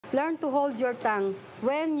Learn to hold your tongue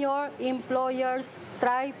when your employers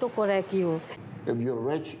try to correct you. If you're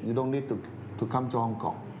rich, you don't need to come to Hong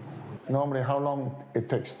Kong. Normally, how long it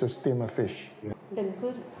takes to steam a fish? The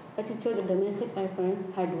good attitude of domestic worker,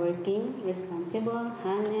 hardworking, responsible,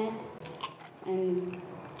 honest, and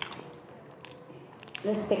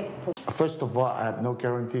respectful. First of all, I have no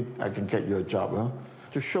guarantee I can get you a job. Huh?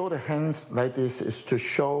 To show the hands like this is to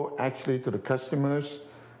show actually to the customers,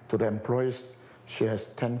 to the employees, she has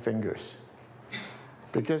 10 fingers.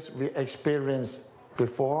 Because we experienced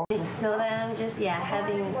before. So then I'm just, have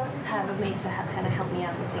a maid to kind of help me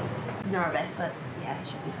out with things. Nervous, but yeah, it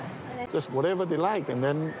should be fine. Just whatever they like, and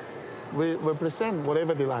then we present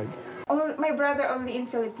whatever they like. My brother only in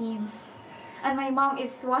Philippines, and my mom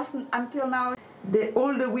wasn't until now.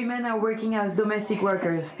 All the women are working as domestic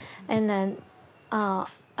workers. And then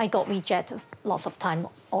I got rejected lots of time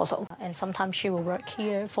also. And sometimes she will work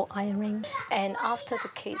here for ironing. And after the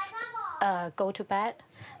kids go to bed,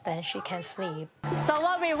 then she can sleep. So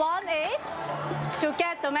what we want is to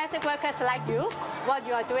get domestic workers like you, what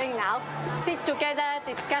you are doing now, sit together,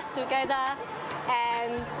 discuss together,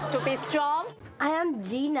 and to be strong. I am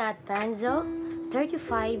Gina Tanzo,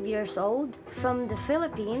 35 years old, from the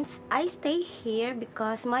Philippines. I stay here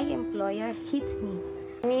because my employer hits me.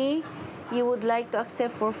 Me, you would like to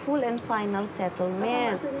accept for full and final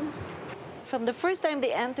settlement. From the first time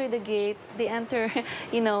they enter the gate, they enter,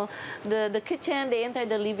 the kitchen, they enter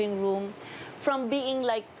the living room. From being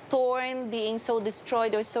like torn, being so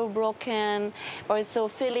destroyed or so broken, or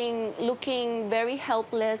so looking very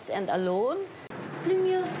helpless and alone. Plus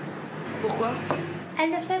mieux. Pourquoi?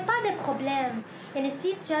 Elle ne fait pas de problème. Et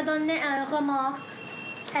si tu as donné un remarque,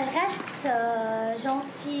 elle reste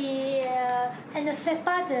gentille. Elle ne fait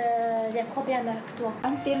pas de problèmes avec toi.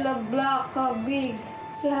 Until the block got big.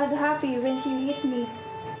 He was happy when she hit me.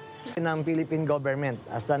 Ng Philippine government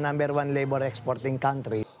as a #1 labor exporting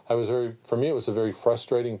country. For me, it was a very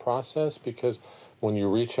frustrating process because when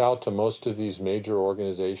you reach out to most of these major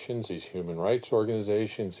organizations, these human rights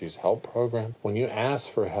organizations, these help programs, when you ask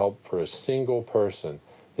for help for a single person,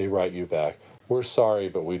 they write you back, "We're sorry,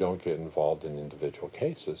 but we don't get involved in individual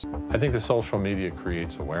cases." I think the social media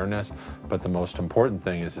creates awareness, but the most important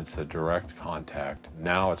thing is it's a direct contact.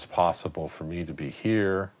 Now it's possible for me to be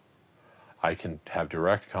here. I can have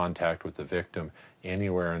direct contact with the victim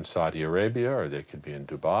anywhere in Saudi Arabia, or they could be in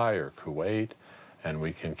Dubai or Kuwait, and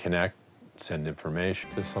we can connect, send information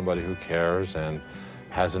to somebody who cares and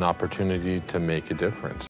has an opportunity to make a difference.